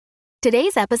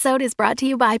Today's episode is brought to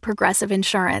you by Progressive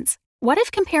Insurance. What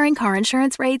if comparing car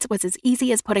insurance rates was as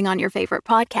easy as putting on your favorite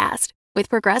podcast? With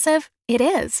Progressive, it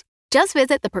is. Just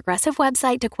visit the Progressive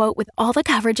website to quote with all the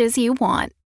coverages you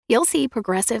want. You'll see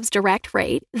Progressive's direct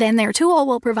rate, then their tool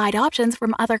will provide options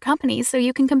from other companies so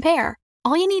you can compare.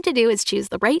 All you need to do is choose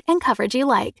the rate and coverage you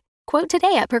like. Quote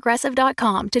today at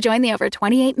Progressive.com to join the over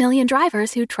 28 million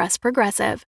drivers who trust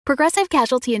Progressive. Progressive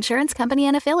Casualty Insurance Company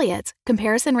and Affiliates.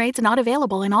 Comparison rates not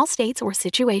available in all states or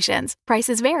situations.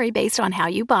 Prices vary based on how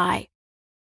you buy.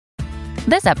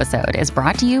 This episode is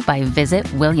brought to you by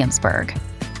Visit Williamsburg.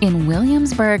 In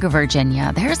Williamsburg,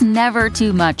 Virginia, there's never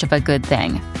too much of a good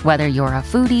thing. Whether you're a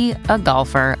foodie, a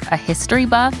golfer, a history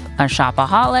buff, a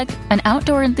shopaholic, an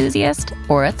outdoor enthusiast,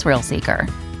 or a thrill seeker,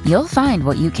 you'll find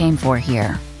what you came for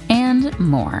here and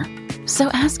more. So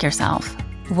ask yourself,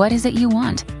 what is it you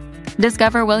want?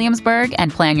 Discover Williamsburg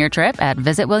and plan your trip at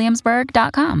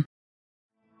visitwilliamsburg.com.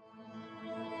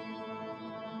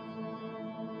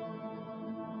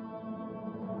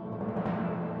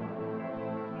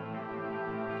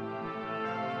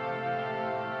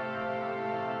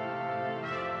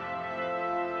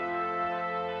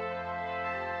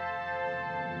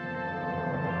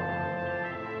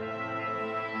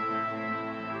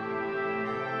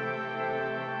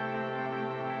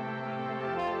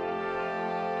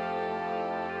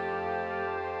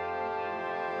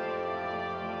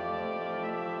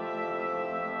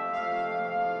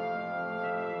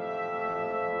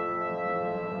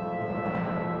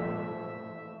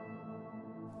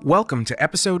 Welcome to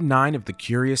episode 9 of the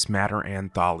Curious Matter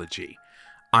Anthology.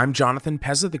 I'm Jonathan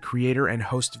Pezza, the creator and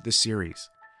host of the series.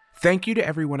 Thank you to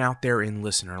everyone out there in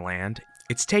Listenerland.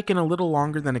 It's taken a little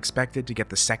longer than expected to get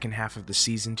the second half of the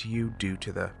season to you due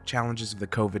to the challenges of the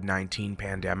COVID-19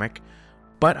 pandemic,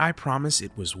 but I promise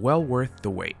it was well worth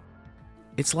the wait.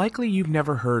 It's likely you've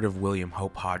never heard of William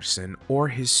Hope Hodgson or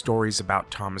his stories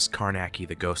about Thomas Carnacki,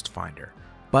 the Ghost Finder.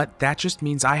 But that just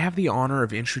means I have the honor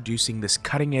of introducing this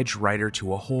cutting-edge writer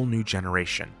to a whole new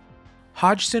generation.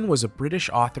 Hodgson was a British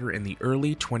author in the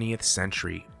early 20th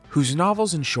century whose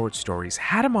novels and short stories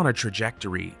had him on a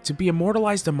trajectory to be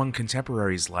immortalized among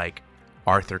contemporaries like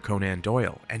Arthur Conan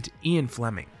Doyle and Ian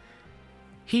Fleming.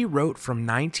 He wrote from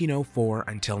 1904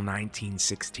 until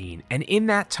 1916, and in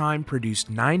that time produced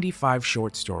 95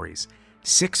 short stories,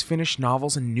 6 finished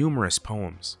novels, and numerous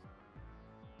poems.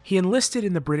 He enlisted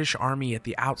in the British Army at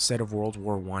the outset of World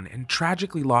War I and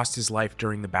tragically lost his life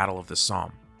during the Battle of the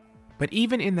Somme. But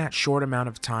even in that short amount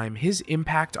of time, his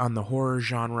impact on the horror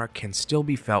genre can still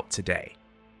be felt today.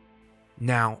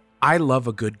 Now, I love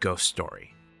a good ghost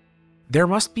story. There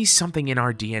must be something in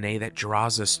our DNA that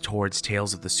draws us towards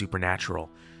tales of the supernatural,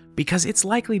 because it's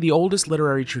likely the oldest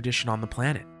literary tradition on the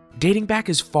planet, dating back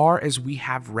as far as we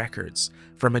have records.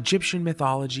 From Egyptian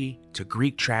mythology to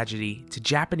Greek tragedy to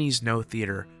Japanese no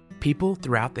theater, people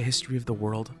throughout the history of the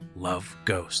world love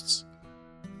ghosts.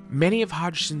 Many of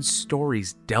Hodgson's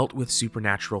stories dealt with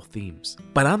supernatural themes,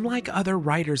 but unlike other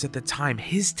writers at the time,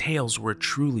 his tales were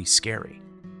truly scary.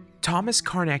 Thomas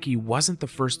Carnacki wasn't the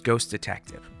first ghost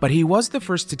detective, but he was the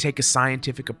first to take a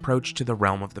scientific approach to the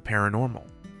realm of the paranormal.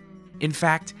 In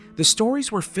fact, the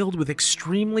stories were filled with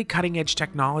extremely cutting-edge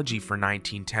technology for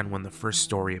 1910 when the first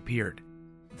story appeared.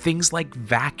 Things like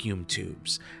vacuum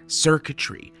tubes,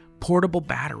 circuitry, portable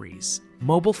batteries,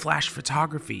 mobile flash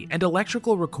photography, and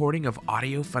electrical recording of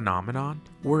audio phenomenon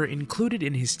were included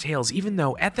in his tales, even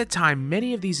though at the time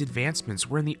many of these advancements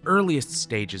were in the earliest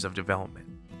stages of development.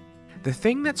 The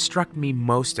thing that struck me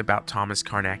most about Thomas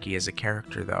Carnacki as a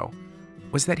character, though,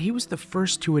 was that he was the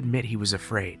first to admit he was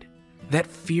afraid. That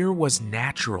fear was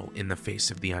natural in the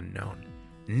face of the unknown.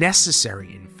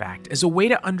 Necessary, in fact, as a way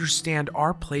to understand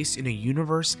our place in a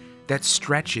universe that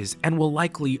stretches and will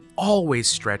likely always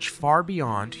stretch far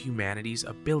beyond humanity's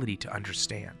ability to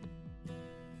understand.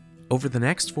 Over the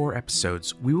next 4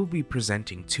 episodes, we will be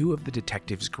presenting 2 of the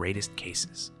detective's greatest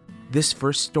cases. This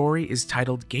first story is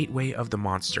titled Gateway of the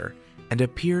Monster and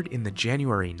appeared in the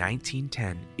January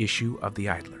 1910 issue of The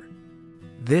Idler.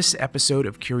 This episode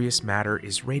of Curious Matter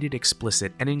is rated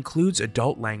explicit and includes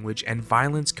adult language and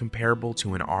violence comparable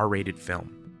to an R-rated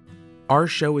film. Our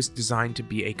show is designed to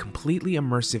be a completely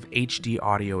immersive HD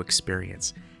audio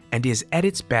experience and is at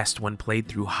its best when played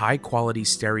through high-quality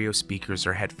stereo speakers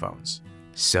or headphones.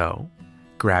 So,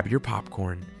 grab your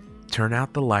popcorn, turn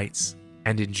out the lights,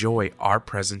 and enjoy our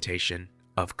presentation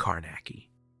of Carnacki.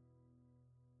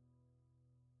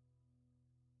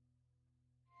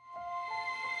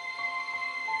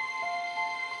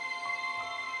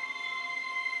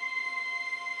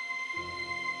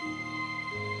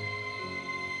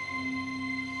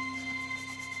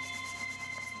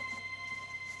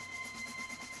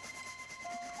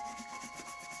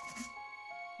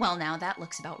 Well, now that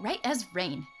looks about right as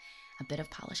rain. A bit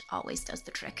of polish always does the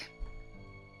trick.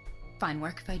 Fine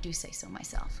work if I do say so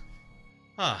myself.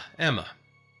 Ah, Emma.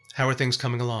 How are things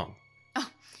coming along? Oh,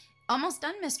 almost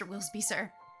done, Mr. Wilsby,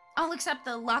 sir. I'll accept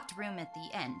the locked room at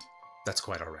the end. That's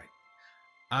quite all right.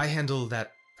 I handle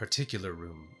that particular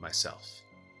room myself.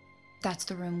 That's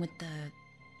the room with the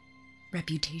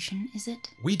reputation, is it?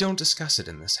 We don't discuss it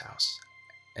in this house,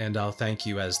 and I'll thank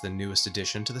you as the newest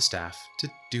addition to the staff to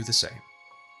do the same.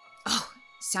 Oh,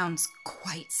 sounds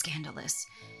quite scandalous.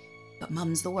 But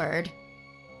mum's the word.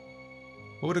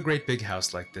 What would a great big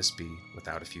house like this be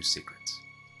without a few secrets?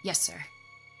 Yes, sir.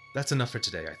 That's enough for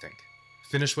today, I think.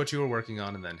 Finish what you were working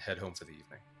on and then head home for the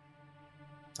evening.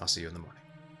 I'll see you in the morning.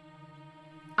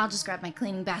 I'll just grab my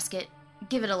cleaning basket,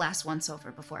 give it a last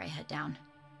once-over before I head down.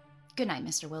 Good night,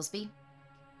 Mr. Wilsby.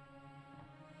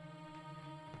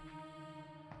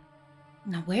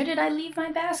 Now, where did I leave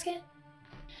my basket?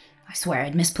 I swear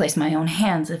I'd misplace my own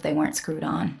hands if they weren't screwed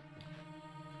on.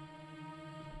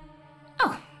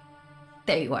 Oh,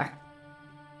 there you are.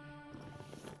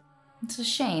 It's a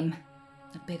shame.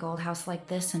 A big old house like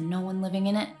this and no one living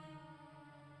in it.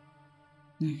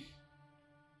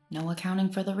 No accounting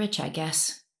for the rich, I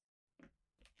guess.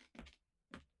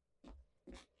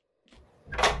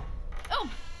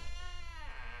 Oh!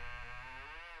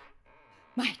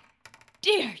 My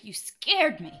dear, you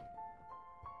scared me.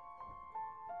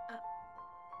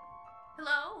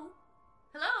 Hello?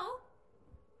 Hello?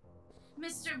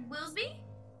 Mr. Wilsby?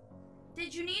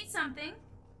 Did you need something?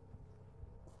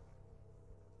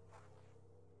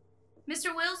 Mr.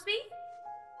 Wilsby?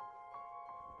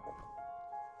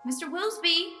 Mr.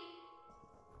 Wilsby?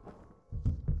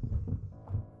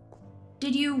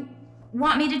 Did you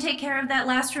want me to take care of that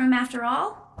last room after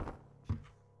all?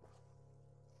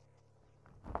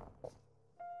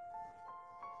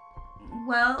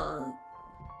 Well,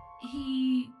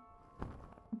 he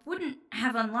wouldn't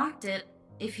have unlocked it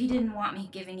if he didn't want me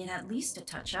giving it at least a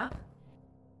touch-up.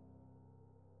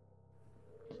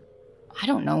 I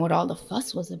don't know what all the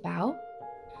fuss was about.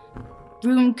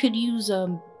 Room could use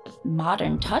a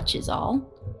modern touch is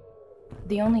all.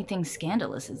 The only thing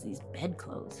scandalous is these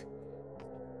bedclothes.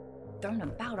 Thrown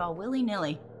about all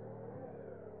willy-nilly.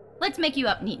 Let's make you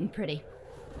up neat and pretty.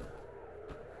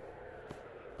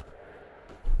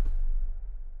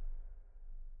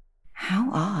 How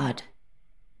odd.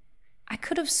 I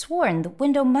could have sworn the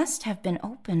window must have been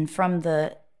open from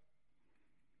the...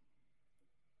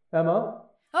 Emma?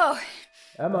 Oh,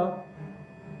 Emma?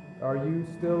 Are you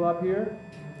still up here?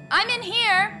 I'm in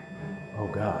here! Oh,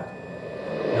 God.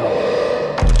 No.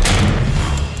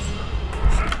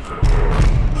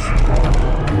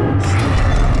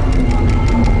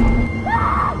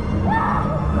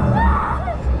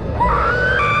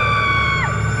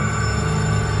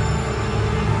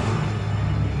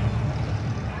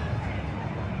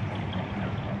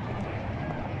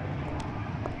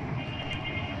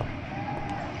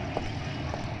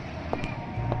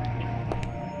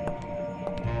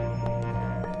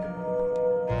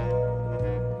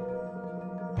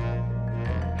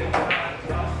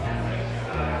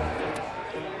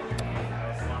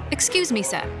 Excuse me,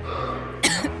 sir.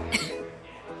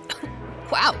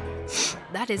 Wow,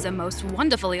 that is a most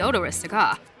wonderfully odorous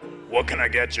cigar. What can I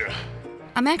get you?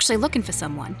 I'm actually looking for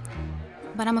someone,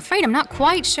 but I'm afraid I'm not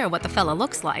quite sure what the fella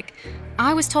looks like.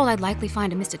 I was told I'd likely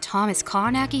find a Mr. Thomas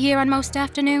Carnacki here on most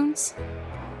afternoons.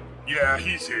 Yeah,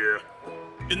 he's here.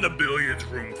 In the billiards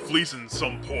room, fleecing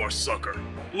some poor sucker.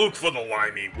 Look for the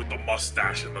limey with the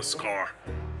mustache and the scar.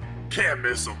 Can't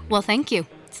miss him. Well, thank you.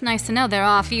 It's nice to know there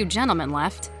are a few gentlemen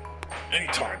left.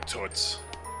 Anytime, Toots.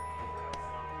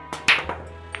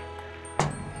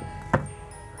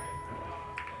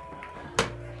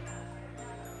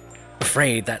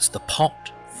 Afraid that's the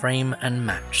pot, frame, and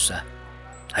match, sir.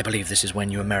 I believe this is when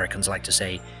you Americans like to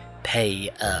say, pay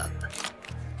up.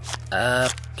 A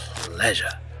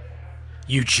pleasure.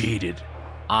 You cheated.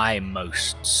 I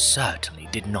most certainly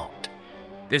did not.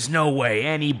 There's no way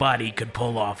anybody could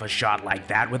pull off a shot like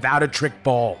that without a trick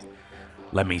ball.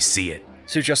 Let me see it.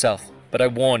 Suit yourself, but I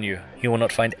warn you, you will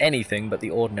not find anything but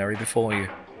the ordinary before you.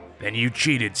 Then you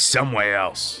cheated somewhere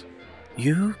else.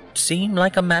 You seem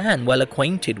like a man well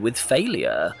acquainted with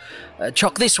failure.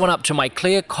 Chalk this one up to my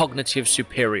clear cognitive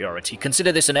superiority.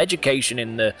 Consider this an education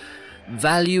in the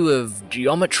value of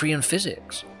geometry and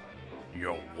physics.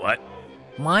 Your what?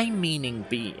 My meaning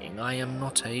being, I am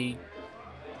not a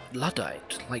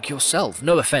Luddite like yourself.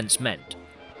 No offense meant.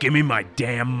 Give me my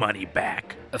damn money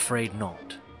back. Afraid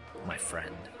not, my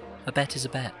friend. A bet is a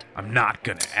bet. I'm not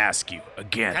gonna ask you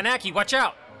again. Carnacki, watch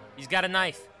out! He's got a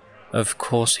knife. Of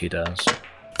course he does.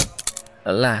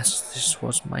 Alas, this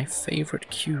was my favorite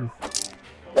cue.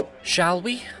 Shall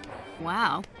we?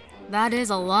 Wow, that is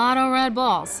a lot of red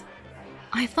balls.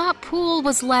 I thought pool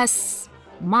was less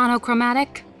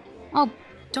monochromatic. Oh,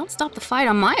 don't stop the fight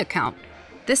on my account.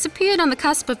 This appeared on the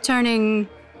cusp of turning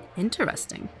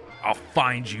interesting. I'll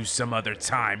find you some other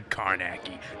time,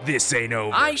 Carnacki. This ain't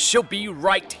over. I shall be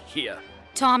right here.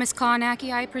 Thomas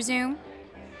Carnacki, I presume?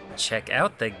 Check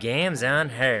out the gams on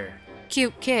her.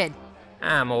 Cute kid.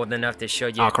 I'm old enough to show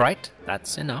you. Arkwright,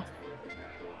 that's enough.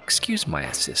 Excuse my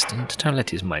assistant, don't let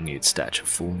his minute stature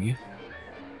fool you.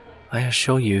 I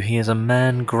assure you he is a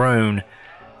man grown.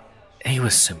 He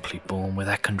was simply born with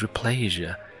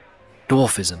achondroplasia,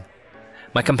 dwarfism.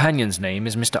 My companion's name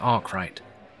is Mr. Arkwright,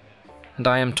 and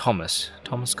I am Thomas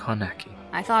Carnacki.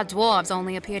 I thought dwarves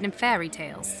only appeared in fairy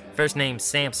tales. First name's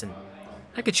Samson.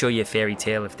 I could show you a fairy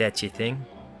tale if that's your thing.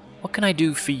 What can I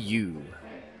do for you,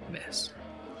 miss?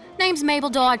 Name's Mabel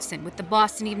Dodgson with the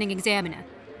Boston Evening Examiner.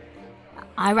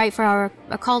 I write for our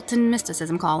occult and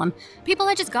mysticism column. People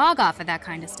are just gaga for that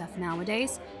kind of stuff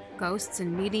nowadays. Ghosts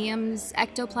and mediums,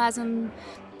 ectoplasm,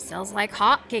 sells like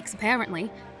hotcakes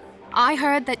apparently. I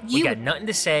heard that you... We got nothing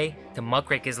to say to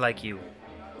muckrakers like you.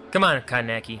 Come on,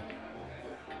 Carnacki.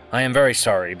 I am very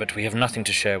sorry, but we have nothing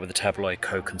to share with the tabloid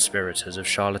co-conspirators of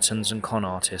charlatans and con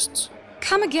artists.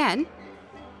 Come again?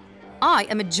 I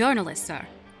am a journalist, sir.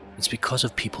 It's because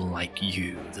of people like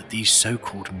you that these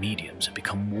so-called mediums have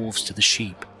become wolves to the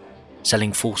sheep,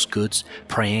 selling false goods,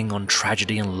 preying on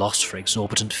tragedy and loss for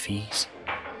exorbitant fees.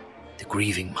 The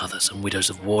grieving mothers and widows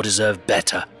of war deserve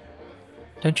better.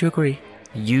 Don't you agree?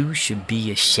 You should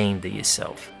be ashamed of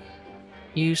yourself.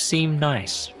 You seem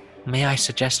nice. May I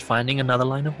suggest finding another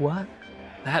line of work?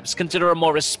 Perhaps consider a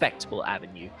more respectable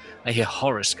avenue. I hear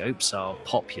horoscopes are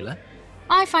popular.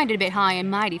 I find it a bit high and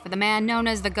mighty for the man known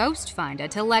as the Ghost Finder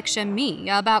to lecture me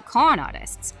about con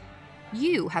artists.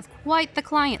 You have quite the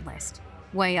client list.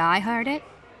 Way I heard it,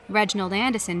 Reginald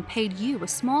Anderson paid you a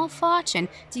small fortune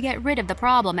to get rid of the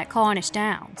problem at Cornish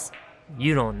Downs.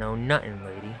 You don't know nothing,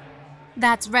 lady.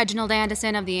 That's Reginald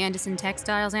Anderson of the Anderson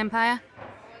Textiles Empire.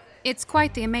 It's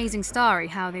quite the amazing story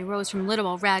how they rose from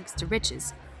literal rags to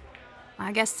riches.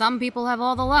 I guess some people have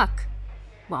all the luck.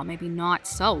 Well, maybe not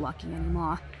so lucky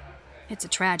anymore. It's a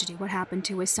tragedy what happened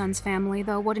to his son's family,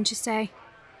 though, wouldn't you say?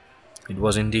 It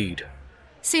was indeed.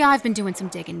 See, I've been doing some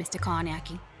digging, Mr.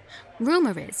 Carnacki.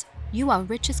 Rumor is, you are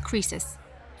rich as Croesus.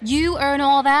 You earn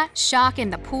all that, shocking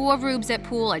the poor rubes at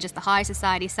pool are just the high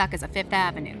society suckers of Fifth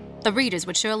Avenue. The readers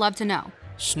would sure love to know.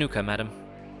 Snooker, madam.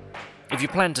 If you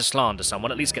plan to slander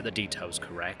someone, at least get the details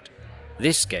correct.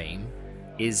 This game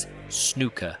is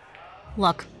snooker.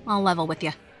 Look, I'll level with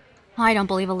you. I don't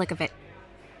believe a lick of it.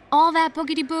 All that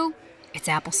boogity-boo, it's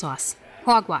applesauce,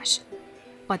 hogwash.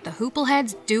 But the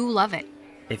hoopleheads do love it.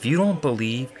 If you don't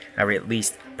believe, or at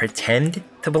least pretend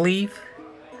to believe,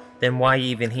 then why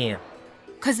even here?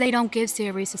 'Cause they don't give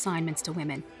serious assignments to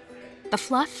women. The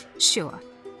fluff, sure.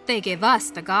 They give us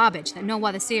the garbage that no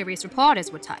other serious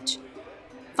reporters would touch.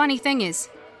 Funny thing is,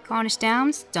 Cornish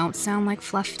Downs don't sound like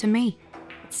fluff to me.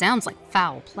 It sounds like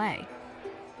foul play.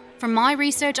 From my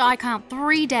research, I count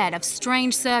 3 dead of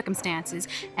strange circumstances,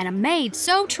 and a maid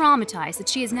so traumatized that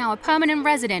she is now a permanent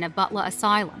resident of Butler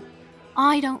Asylum.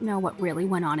 I don't know what really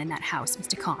went on in that house,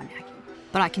 Mr. Carnacki,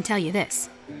 but I can tell you this.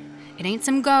 It ain't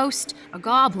some ghost or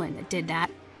goblin that did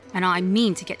that, and I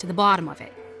mean to get to the bottom of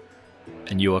it.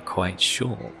 And you are quite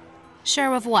sure?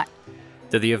 Sure of what?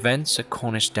 That the events at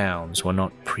Cornish Downs were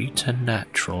not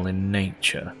preternatural in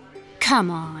nature. Come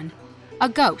on. A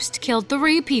ghost killed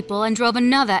 3 people and drove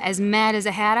another as mad as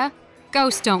a hatter?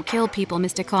 Ghosts don't kill people,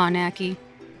 Mr. Carnacki.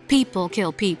 People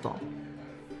kill people.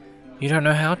 You don't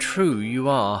know how true you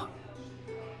are.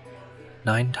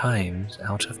 9 times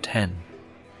out of 10.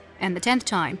 And the 10th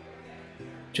time.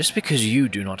 Just because you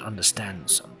do not understand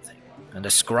something and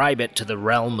ascribe it to the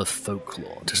realm of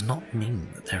folklore does not mean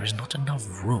that there is not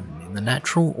enough room in the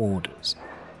natural orders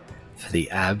for the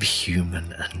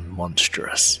abhuman and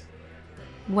monstrous.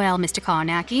 Well, Mr.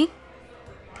 Carnacki,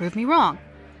 prove me wrong.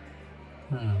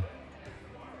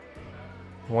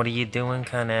 What are you doing,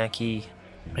 Carnacki?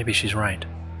 Maybe she's right.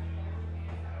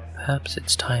 Perhaps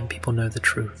it's time people know the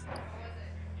truth.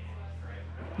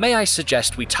 May I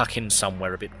suggest we tuck in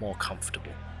somewhere a bit more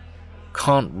comfortable?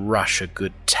 Can't rush a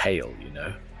good tale, you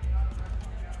know.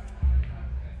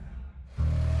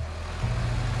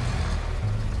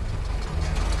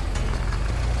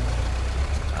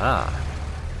 Ah,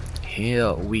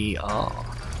 here we are.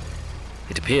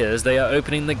 It appears they are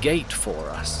opening the gate for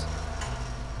us.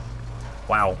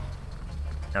 Wow.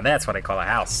 Now that's what I call a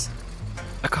house.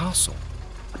 A castle.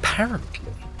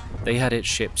 Apparently, they had it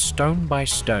shipped stone by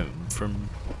stone from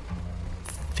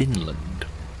Finland.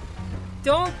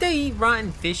 Don't they eat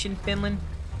rotten fish in Finland?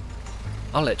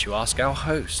 I'll let you ask our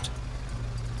host.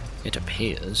 It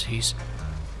appears he's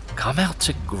come out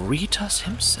to greet us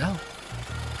himself.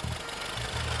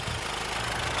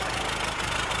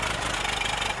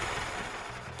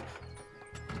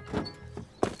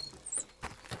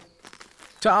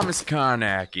 Thomas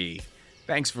Carnacki,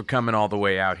 thanks for coming all the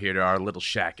way out here to our little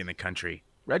shack in the country.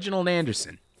 Reginald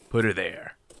Anderson, put her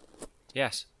there.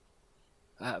 Yes.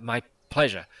 My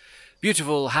pleasure.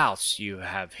 Beautiful house you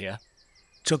have here.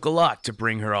 Took a lot to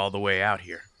bring her all the way out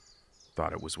here.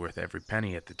 Thought it was worth every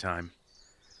penny at the time.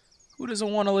 Who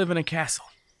doesn't want to live in a castle?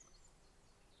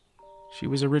 She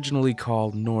was originally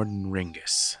called Norden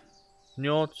Ringus.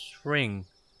 Njord's ring.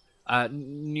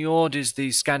 Njord is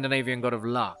the Scandinavian god of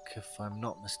luck, if I'm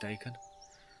not mistaken.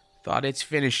 Thought its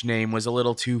Finnish name was a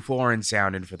little too foreign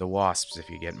sounding for the wasps,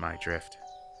 if you get my drift.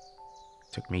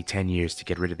 Took me 10 years to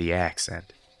get rid of the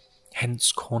accent.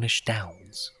 Hence Cornish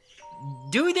Downs.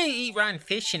 Do they eat rotten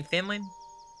fish in Finland?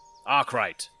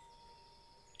 Arkwright.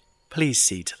 Please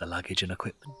see to the luggage and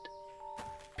equipment.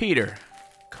 Peter,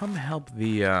 come help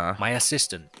the, My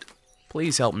assistant.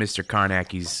 Please help Mr.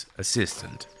 Carnacki's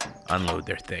assistant unload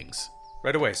their things.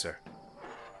 Right away, sir.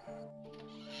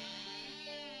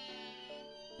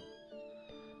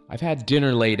 I've had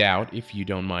dinner laid out, if you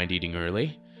don't mind eating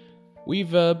early.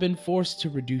 We've been forced to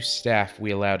reduce staff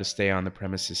we allow to stay on the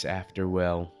premises after,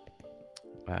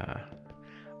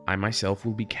 I myself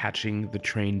will be catching the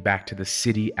train back to the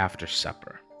city after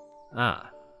supper. Ah,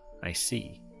 I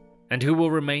see. And who will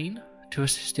remain to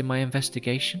assist in my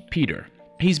investigation? Peter.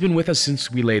 He's been with us since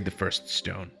we laid the first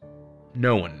stone.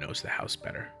 No one knows the house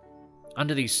better.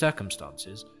 Under these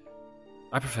circumstances,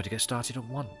 I prefer to get started at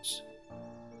once.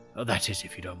 That is,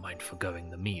 if you don't mind forgoing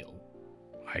the meal.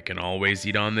 I can always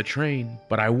eat on the train,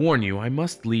 but I warn you, I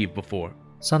must leave before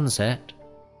sunset.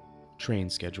 Train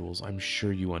schedules, I'm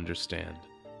sure you understand.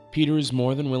 Peter is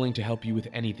more than willing to help you with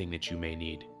anything that you may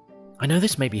need. I know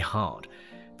this may be hard,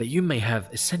 but you may have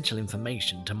essential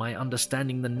information to my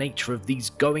understanding the nature of these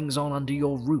goings-on under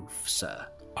your roof, sir.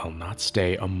 I'll not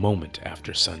stay a moment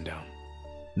after sundown.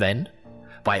 Then,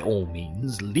 by all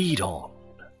means, lead on.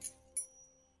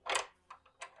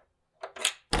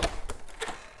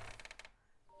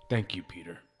 Thank you,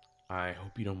 Peter. I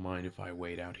hope you don't mind if I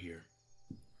wait out here.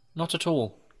 Not at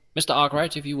all. Mr.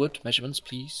 Arkwright, if you would, measurements,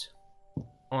 please.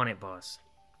 On it, boss.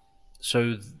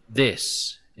 So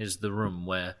this is the room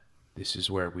where... This is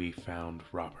where we found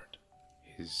Robert,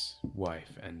 his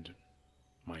wife, and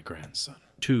my grandson.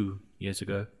 2 years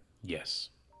ago? Yes,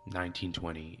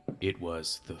 1920. It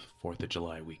was the 4th of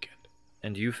July weekend.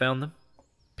 And you found them?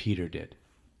 Peter did.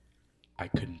 I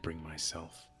couldn't bring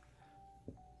myself.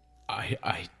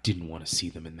 I didn't want to see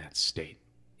them in that state.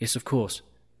 Yes, of course.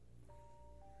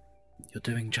 You're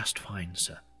doing just fine,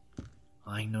 sir.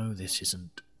 I know this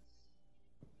isn't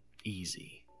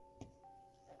easy.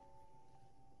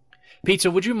 Peter,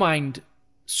 would you mind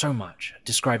so much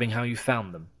describing how you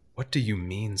found them? What do you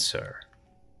mean, sir?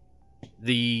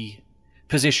 The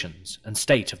positions and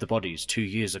state of the bodies 2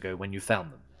 years ago when you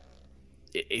found them.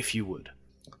 If you would.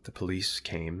 The police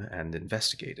came and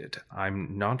investigated.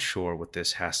 I'm not sure what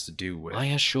this has to do with... I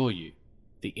assure you,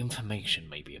 the information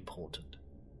may be important.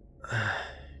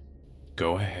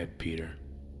 Go ahead, Peter.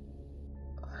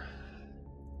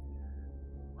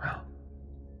 Well,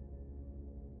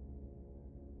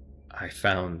 I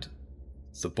found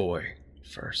the boy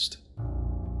first.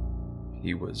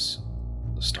 He was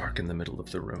stark in the middle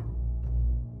of the room,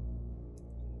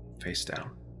 face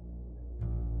down.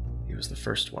 He was the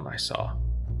first one I saw.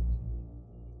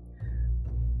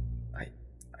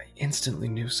 I instantly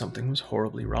knew something was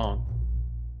horribly wrong.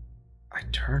 I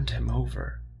turned him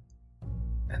over,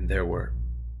 and there were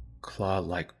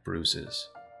claw-like bruises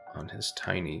on his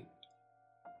tiny...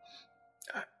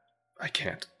 I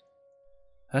can't.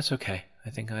 That's okay. I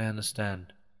think I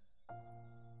understand.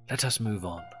 Let us move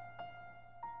on.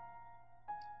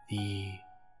 The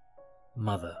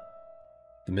mother.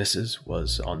 The missus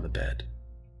was on the bed.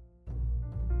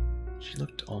 She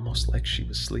looked almost like she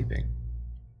was sleeping.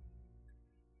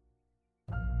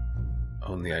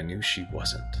 Only I knew she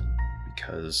wasn't,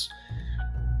 because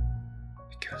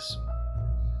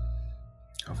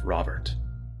of Robert.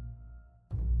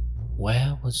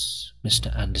 Where was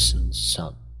Mr. Anderson's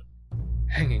son?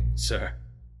 Hanging, sir,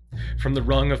 from the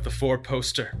rung of the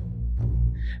four-poster.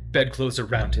 Bedclothes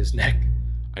around his neck.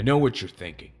 I know what you're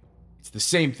thinking. It's the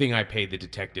same thing I paid the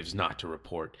detectives not to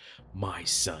report. My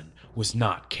son was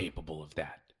not capable of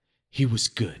that. He was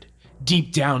good.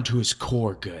 Deep down to his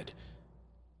core good.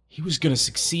 He was gonna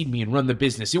succeed me and run the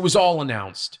business. It was all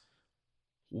announced.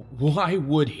 Why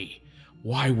would he?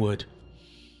 Why would...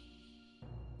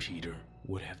 Peter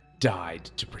would have died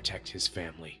to protect his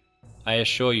family. I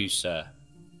assure you, sir,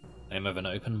 I am of an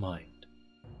open mind.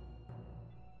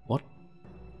 What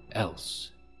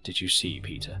else did you see,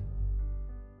 Peter?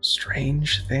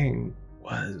 Strange thing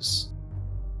was...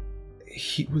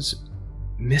 he was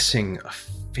missing a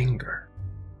finger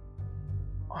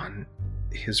on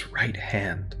his right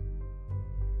hand.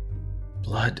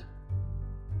 Blood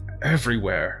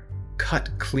everywhere, cut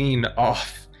clean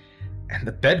off. And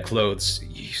the bedclothes,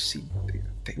 you see,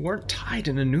 they weren't tied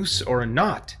in a noose or a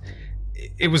knot.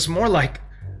 It was more like...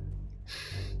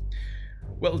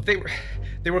 well,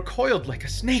 they were coiled like a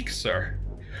snake, sir.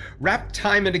 Wrapped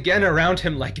time and again around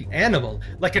him like an animal,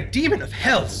 like a demon of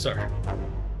hell, sir.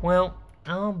 Well,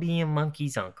 I'll be a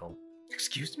monkey's uncle.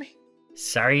 Excuse me?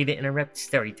 Sorry to interrupt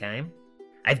story time.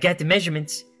 I've got the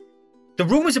measurements. The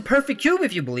room is a perfect cube,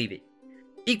 if you believe it.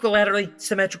 Equilaterally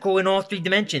symmetrical in all 3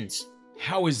 dimensions.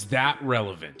 How is that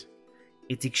relevant?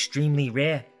 It's extremely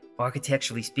rare,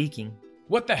 architecturally speaking.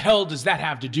 What the hell does that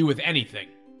have to do with anything?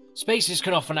 Spaces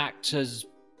can often act as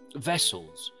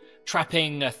vessels,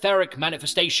 trapping etheric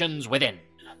manifestations within.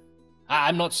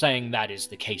 I'm not saying that is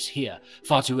the case here.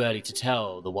 Far too early to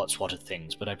tell the what's what of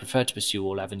things, but I prefer to pursue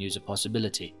all avenues of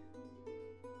possibility.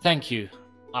 Thank you,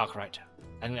 Arkwright.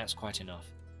 I think that's quite enough.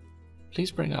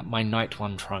 Please bring up my Night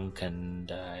One trunk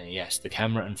and, yes, the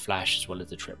camera and flash as well as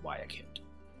the tripwire kit.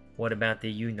 What about the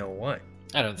you-know-what?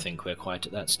 I don't think we're quite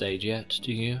at that stage yet,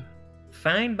 do you?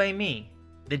 Fine by me.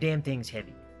 The damn thing's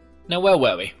heavy. Now, where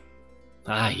were we?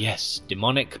 Ah, yes,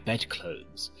 demonic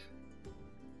bedclothes.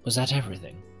 Was that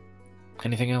everything?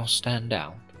 Anything else stand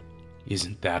out?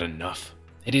 Isn't that enough?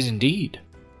 It is indeed.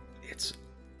 It's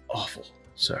awful,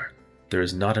 sir. There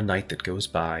is not a night that goes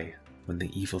by when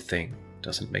the evil thing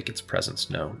doesn't make its presence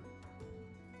known.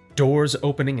 Doors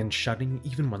opening and shutting,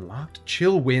 even when locked,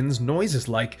 chill winds, noises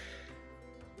like...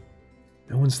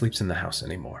 No one sleeps in the house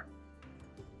anymore.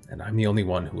 And I'm the only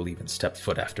one who will even step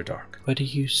foot after dark. Where do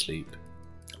you sleep?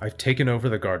 I've taken over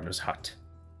the gardener's hut.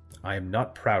 I am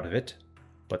not proud of it,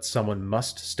 but someone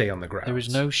must stay on the grounds. There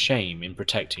is no shame in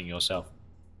protecting yourself.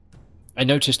 I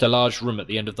noticed a large room at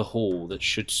the end of the hall that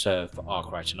should serve for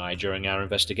Arkwright and I during our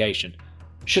investigation.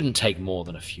 Shouldn't take more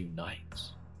than a few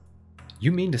nights.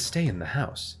 You mean to stay in the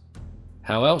house?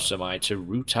 How else am I to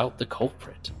root out the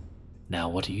culprit? Now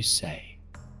what do you say?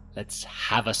 Let's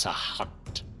have us a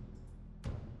hunt.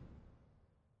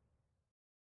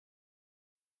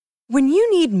 When you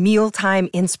need mealtime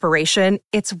inspiration,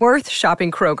 it's worth shopping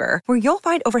Kroger, where you'll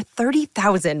find over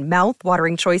 30,000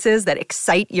 mouth-watering choices that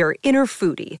excite your inner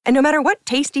foodie. And no matter what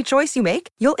tasty choice you make,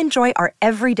 you'll enjoy our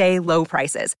everyday low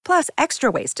prices, plus extra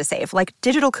ways to save, like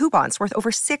digital coupons worth over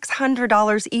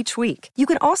 $600 each week. You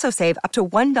can also save up to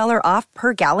 $1 off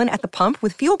per gallon at the pump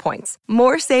with fuel points.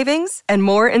 More savings and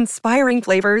more inspiring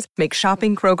flavors make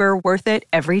shopping Kroger worth it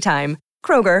every time.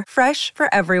 Kroger, fresh for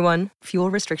everyone.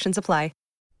 Fuel restrictions apply.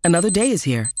 Another day is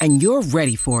here, and you're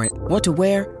ready for it. What to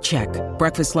wear? Check.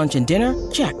 Breakfast, lunch, and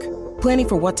dinner? Check. Planning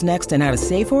for what's next and how to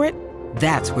save for it?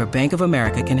 That's where Bank of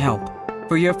America can help.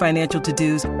 For your financial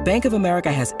to-dos, Bank of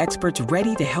America has experts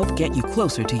ready to help get you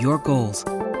closer to your goals.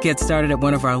 Get started at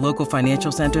one of our local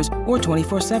financial centers or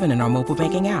 24/7 in our mobile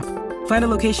banking app. Find a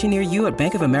location near you at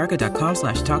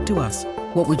bankofamerica.com/talktous.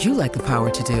 What would you like the power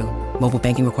to do? Mobile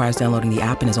banking requires downloading the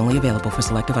app and is only available for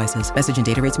select devices. Message and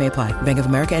data rates may apply. Bank of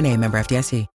America N.A., member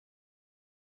FDIC.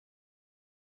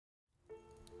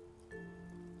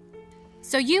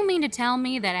 So you mean to tell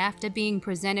me that after being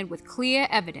presented with clear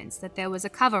evidence that there was a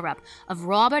cover-up of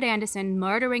Robert Anderson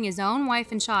murdering his own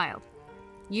wife and child,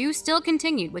 you still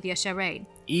continued with your charade?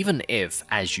 Even if,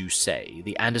 as you say,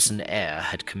 the Anderson heir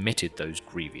had committed those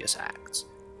grievous acts,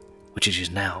 which it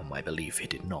is now my belief he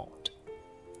did not,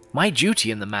 my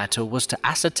duty in the matter was to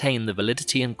ascertain the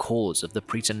validity and cause of the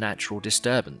preternatural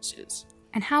disturbances.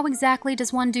 And how exactly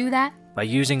does one do that? By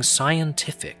using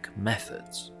scientific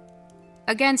methods.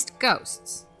 Against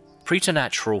ghosts.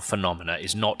 Preternatural phenomena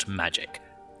is not magic.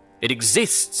 It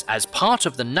exists as part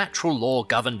of the natural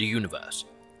law-governed universe.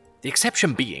 The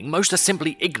exception being, most are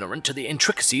simply ignorant to the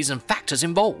intricacies and factors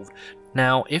involved.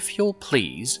 Now, if you'll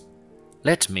please,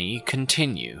 let me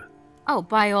continue. Oh,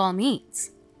 by all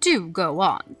means. Do go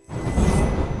on.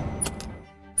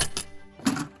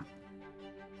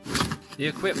 The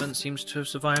equipment seems to have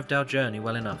survived our journey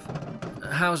well enough.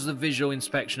 How's the visual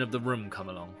inspection of the room come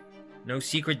along? No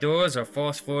secret doors or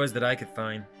false floors that I could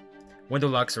find. Window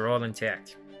locks are all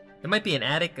intact. There might be an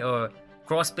attic or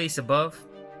crawl space above.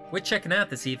 We're checking out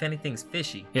to see if anything's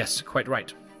fishy. Yes, quite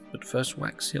right. But first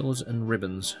wax seals and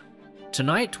ribbons.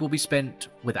 Tonight will be spent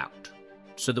without.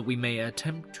 so that we may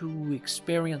attempt to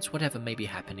experience whatever may be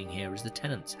happening here as the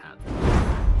tenants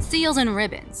have. Seals and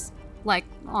ribbons. Like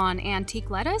on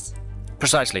antique letters?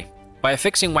 Precisely. By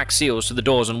affixing wax seals to the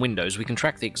doors and windows, we can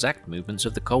track the exact movements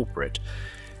of the culprit,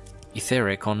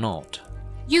 etheric or not.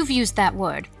 You've used that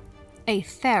word,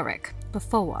 etheric,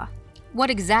 before.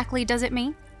 What exactly does it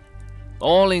mean?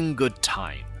 All in good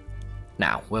time.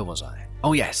 Now, where was I?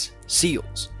 Oh yes,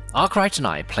 seals. Arkwright and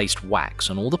I placed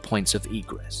wax on all the points of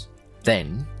egress.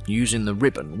 Then, using the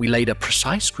ribbon, we laid a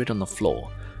precise grid on the floor,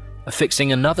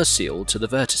 affixing another seal to the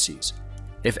vertices.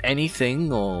 If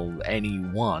anything or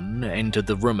anyone entered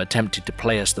the room attempting to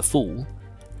play us the fool,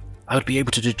 I would be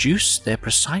able to deduce their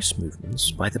precise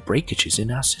movements by the breakages in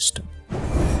our system.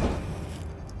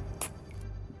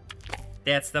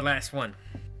 That's the last one.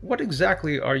 What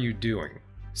exactly are you doing?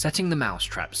 Setting the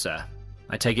mousetrap, sir.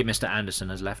 I take it Mr. Anderson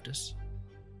has left us?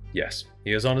 Yes,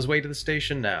 he is on his way to the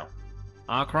station now.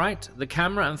 Arkwright, the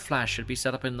camera and flash should be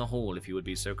set up in the hall if you would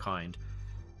be so kind.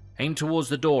 Aim towards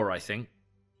the door, I think.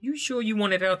 You sure you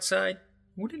want it outside?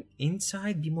 Wouldn't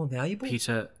inside be more valuable?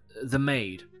 Peter, the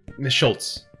maid. Miss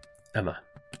Schultz. Emma.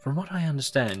 From what I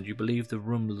understand, you believe the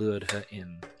room lured her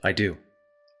in. I do.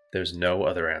 There's no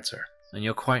other answer. And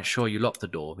you're quite sure you locked the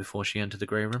door before she entered the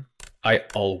grey room? I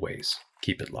always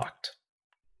keep it locked.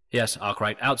 Yes,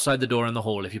 Arkwright, outside the door in the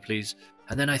hall, if you please.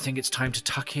 And then I think it's time to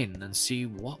tuck in and see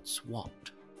what's what.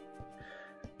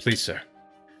 Please, sir.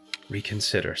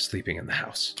 Reconsider sleeping in the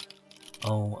house.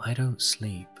 Oh, I don't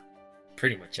sleep.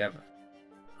 Pretty much ever.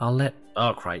 I'll let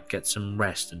Arkwright get some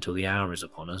rest until the hour is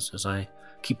upon us, as I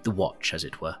keep the watch, as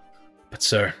it were. But,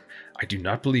 sir, I do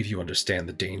not believe you understand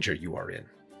the danger you are in.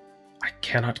 I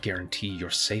cannot guarantee your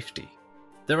safety.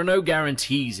 There are no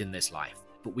guarantees in this life,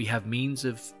 but we have means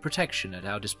of protection at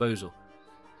our disposal.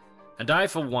 And I,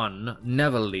 for one,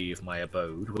 never leave my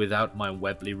abode without my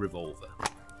Webley revolver.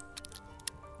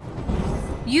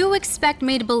 You expect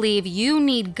me to believe you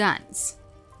need guns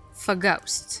for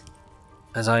ghosts?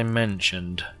 As I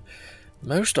mentioned,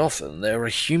 most often there are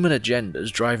human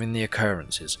agendas driving the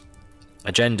occurrences.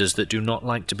 Agendas that do not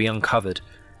like to be uncovered,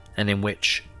 and in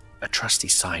which a trusty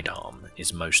sidearm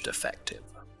is most effective.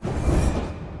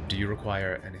 Do you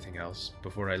require anything else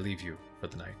before I leave you for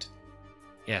the night?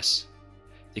 Yes.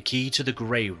 The key to the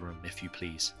grey room, if you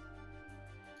please.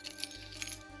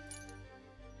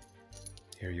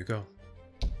 Here you go.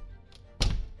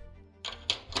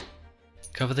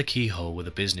 Cover the keyhole with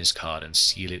a business card and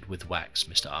seal it with wax,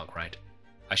 Mr. Arkwright.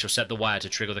 I shall set the wire to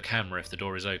trigger the camera if the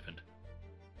door is opened.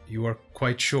 You are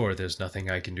quite sure there's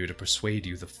nothing I can do to persuade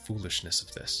you the foolishness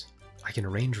of this? I can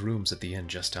arrange rooms at the inn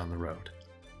just down the road.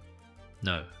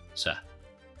 No, sir.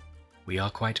 We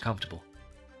are quite comfortable.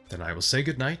 Then I will say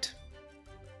good night,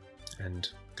 and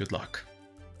good luck.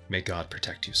 May God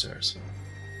protect you, sirs.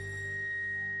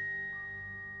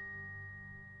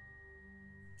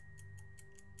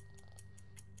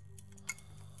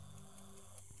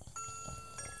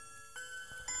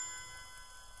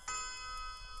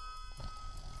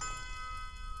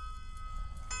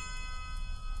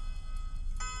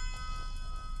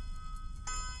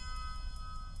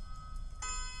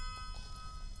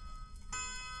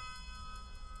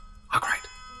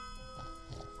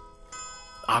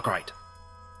 Arkwright.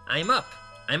 I'm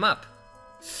up.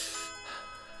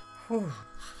 Whew.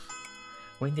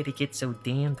 When did it get so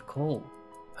damned cold?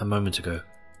 A moment ago,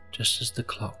 just as the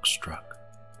clock struck.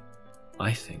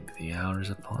 I think the hour is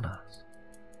upon us.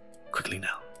 Quickly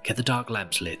now, get the dark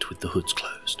lamps lit with the hoods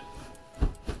closed.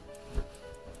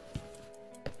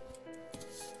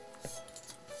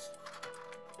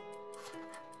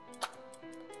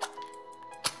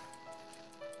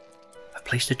 I've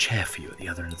placed a chair for you at the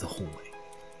other end of the hallway.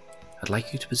 I'd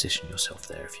like you to position yourself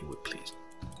there if you would, please.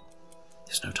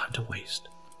 There's no time to waste.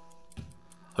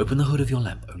 Open the hood of your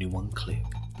lamp only one click,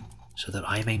 so that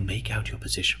I may make out your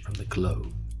position from the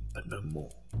glow, but no more.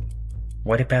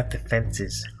 What about the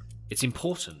fences? It's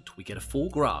important we get a full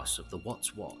grasp of the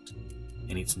what's what,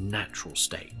 in its natural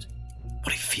state.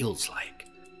 What it feels like,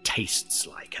 tastes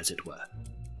like, as it were.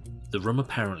 The room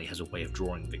apparently has a way of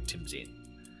drawing victims in.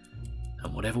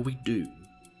 And whatever we do,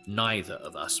 neither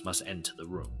of us must enter the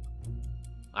room.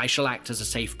 I shall act as a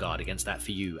safeguard against that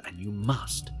for you, and you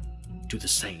must do the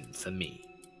same for me.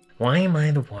 Why am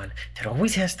I the one that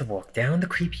always has to walk down the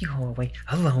creepy hallway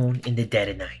alone in the dead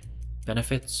of night?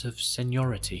 Benefits of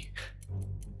seniority.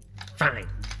 Fine,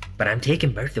 but I'm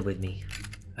taking Bertha with me.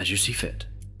 As you see fit.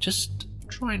 Just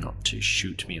try not to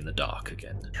shoot me in the dark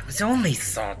again. It was only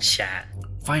salt shot.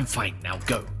 Fine, now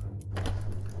go.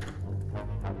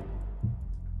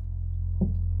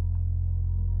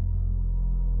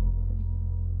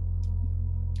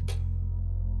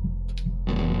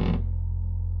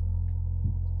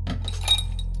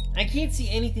 can't see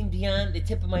anything beyond the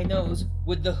tip of my nose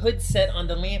with the hood set on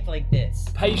the lamp like this.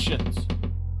 Patience.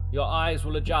 Your eyes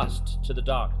will adjust to the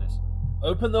darkness.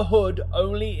 Open the hood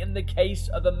only in the case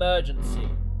of emergency.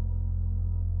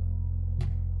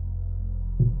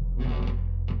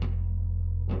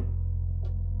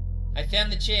 I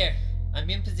found the chair. I'm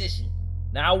in position.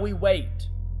 Now we wait.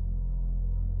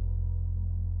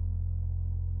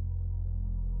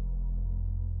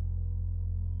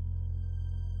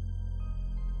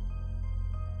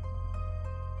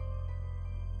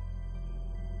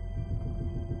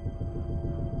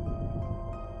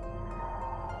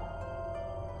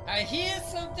 I hear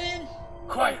something.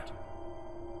 Quiet.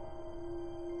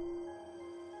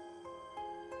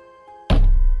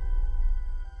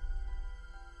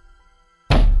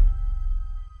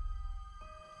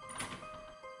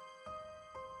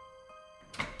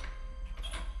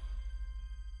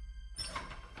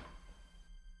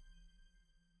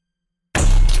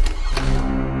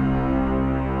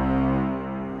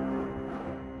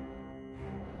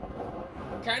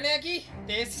 Carnacki,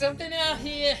 there's something out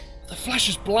here. The flash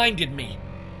has blinded me,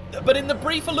 but in the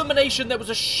brief illumination there was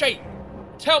a shape.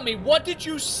 Tell me, what did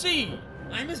you see?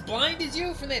 I'm as blind as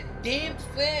you from that damned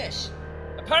flash.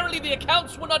 Apparently the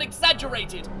accounts were not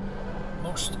exaggerated.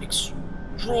 Most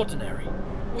extraordinary.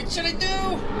 What should I do?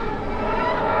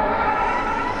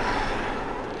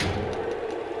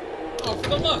 Oh, for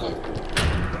the love of...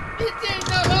 It's in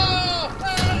the hole!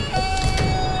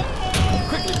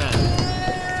 Quickly, man.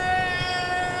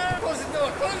 Close the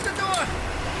door! Close the door!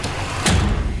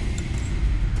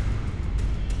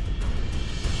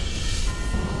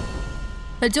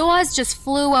 The doors just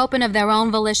flew open of their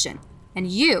own volition. And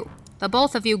you, the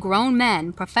both of you grown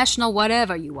men, professional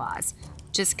whatever you was,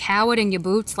 just cowered in your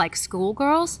boots like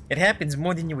schoolgirls? It happens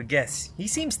more than you would guess. He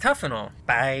seems tough and all.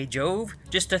 By Jove,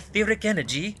 just etheric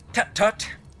energy. Tut-tut.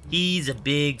 He's a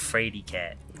big fraidy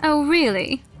cat. Oh,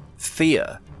 really?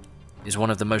 Fear is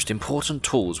one of the most important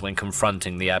tools when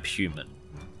confronting the abhuman.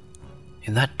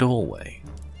 In that doorway,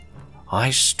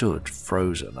 I stood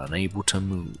frozen, unable to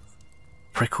move.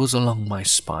 Prickles along my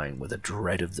spine with a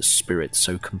dread of the spirit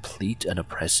so complete and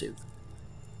oppressive.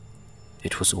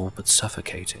 It was all but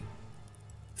suffocating.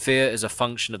 Fear is a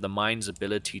function of the mind's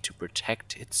ability to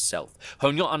protect itself.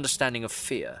 Hone your understanding of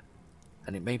fear,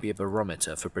 and it may be a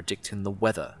barometer for predicting the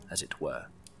weather, as it were.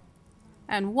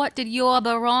 And what did your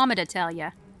barometer tell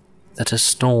you? That a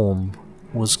storm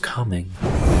was coming.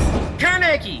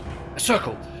 Carnacki! A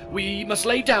circle. We must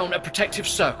lay down a protective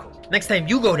circle. Next time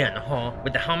you go down the hall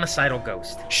with the homicidal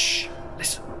ghost. Shh!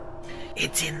 Listen.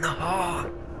 It's in the hall.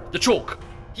 The chalk.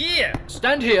 Here!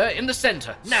 Stand here in the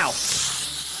center, now!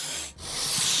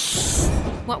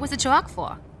 What was the chalk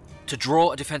for? To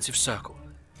draw a defensive circle.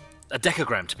 A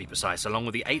decagram, to be precise, along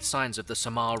with the 8 signs of the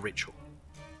Samar ritual.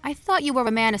 I thought you were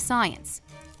a man of science.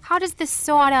 How does this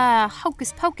sorta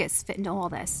hocus-pocus fit into all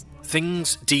this?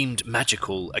 Things deemed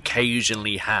magical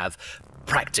occasionally have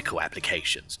practical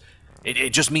applications.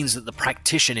 It just means that the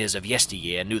practitioners of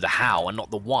yesteryear knew the how and not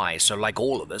the why, so like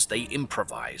all of us, they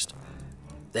improvised.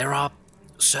 There are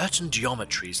certain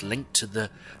geometries linked to the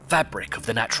fabric of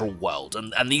the natural world,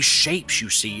 and these shapes you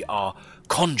see are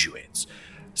conduits,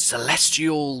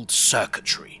 celestial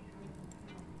circuitry.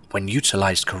 When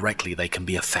utilized correctly, they can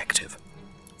be effective.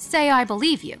 Say I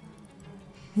believe you.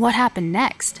 What happened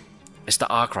next? Mr.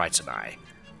 Arkwright and I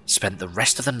spent the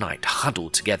rest of the night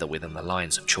huddled together within the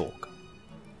lines of chalk,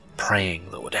 praying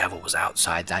that whatever was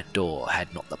outside that door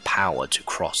had not the power to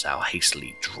cross our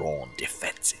hastily drawn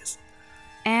defenses.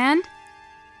 And?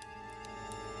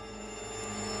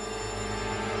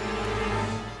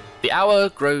 The hour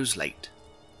grows late.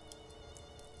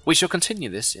 We shall continue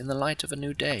this in the light of a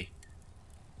new day.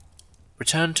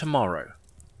 Return tomorrow.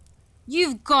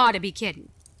 You've gotta be kidding.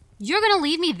 You're gonna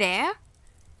leave me there?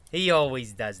 He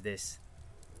always does this.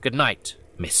 Good night,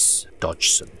 Miss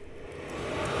Dodgson.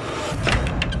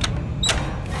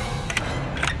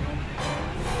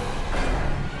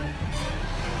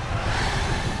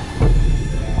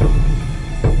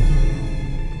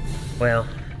 Well,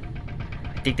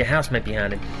 I think the house might be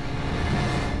haunted.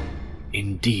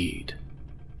 Indeed.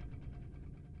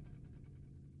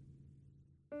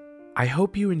 I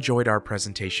hope you enjoyed our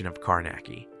presentation of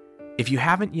Carnacki. If you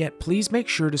haven't yet, please make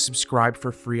sure to subscribe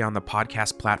for free on the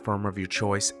podcast platform of your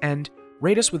choice and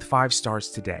rate us with 5 stars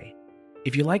today.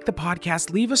 If you like the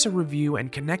podcast, leave us a review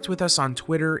and connect with us on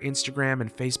Twitter, Instagram,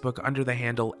 and Facebook under the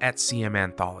handle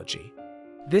 @CMAnthology.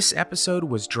 This episode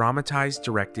was dramatized,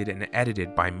 directed, and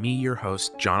edited by me, your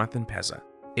host, Jonathan Pezza.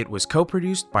 It was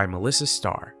co-produced by Melissa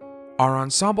Starr. Our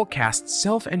ensemble cast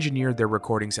self-engineered their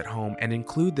recordings at home and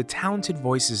include the talented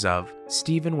voices of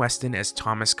Stephen Weston as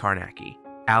Thomas Carnacki,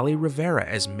 Ali Rivera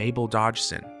as Mabel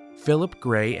Dodgson, Philip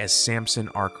Gray as Samson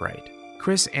Arkwright,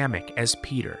 Chris Amick as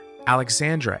Peter,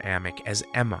 Alexandra Amick as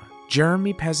Emma,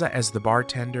 Jeremy Pezza as the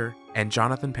bartender, and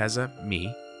Jonathan Pezza,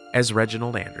 me, as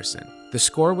Reginald Anderson. The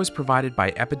score was provided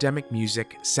by Epidemic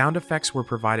Music, sound effects were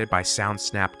provided by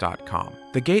Soundsnap.com.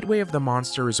 The Gateway of the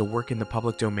Monster is a work in the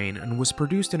public domain and was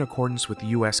produced in accordance with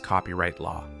U.S. copyright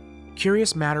law.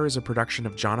 Curious Matter is a production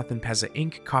of Jonathan Pezza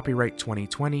Inc., copyright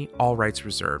 2020, all rights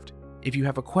reserved. If you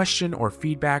have a question or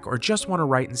feedback or just want to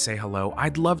write and say hello,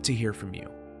 I'd love to hear from you.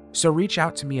 So reach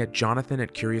out to me at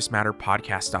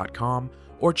jonathan@curiousmatterpodcast.com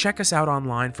or check us out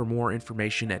online for more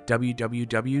information at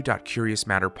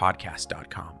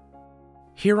www.curiousmatterpodcast.com.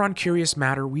 Here on Curious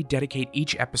Matter, we dedicate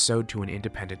each episode to an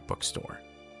independent bookstore.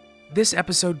 This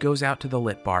episode goes out to the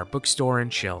Lit Bar Bookstore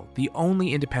and Chill, the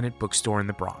only independent bookstore in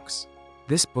the Bronx.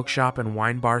 This bookshop and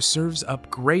wine bar serves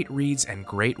up great reads and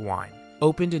great wine.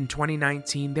 Opened in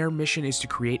 2019, their mission is to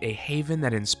create a haven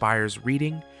that inspires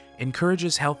reading,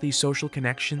 encourages healthy social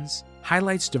connections,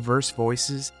 highlights diverse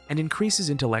voices, and increases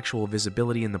intellectual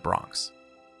visibility in the Bronx.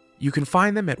 You can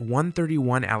find them at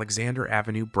 131 Alexander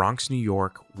Avenue, Bronx, New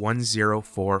York,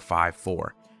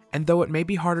 10454. And though it may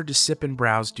be harder to sip and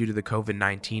browse due to the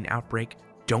COVID-19 outbreak,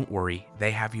 don't worry, they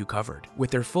have you covered,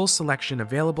 with their full selection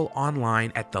available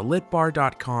online at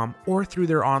thelitbar.com or through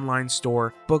their online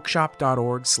store,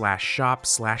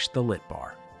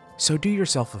 bookshop.org/shop/thelitbar. So do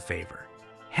yourself a favor.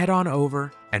 Head on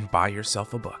over and buy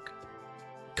yourself a book.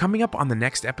 Coming up on the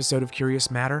next episode of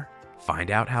Curious Matter,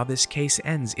 find out how this case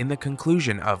ends in the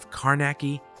conclusion of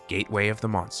Carnacki, Gateway of the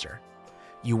Monster.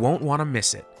 You won't want to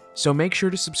miss it, so make sure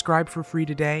to subscribe for free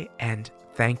today, and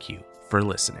thank you for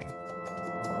listening.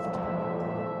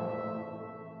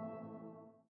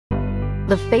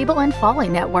 The Fable and Folly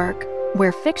Network,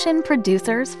 where fiction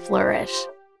producers flourish.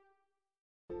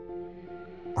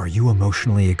 Are you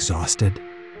emotionally exhausted?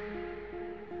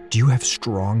 Do you have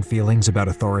strong feelings about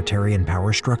authoritarian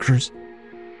power structures?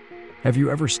 Have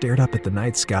you ever stared up at the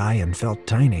night sky and felt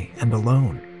tiny and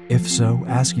alone? If so,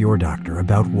 ask your doctor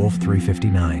about Wolf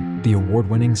 359, the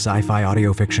award-winning sci-fi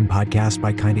audio fiction podcast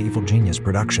by Kinda Evil Genius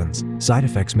Productions. Side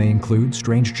effects may include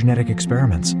strange genetic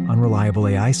experiments, unreliable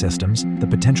AI systems, the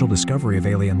potential discovery of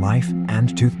alien life,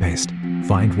 and toothpaste.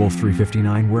 Find Wolf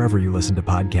 359 wherever you listen to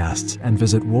podcasts and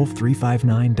visit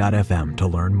wolf359.fm to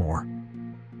learn more.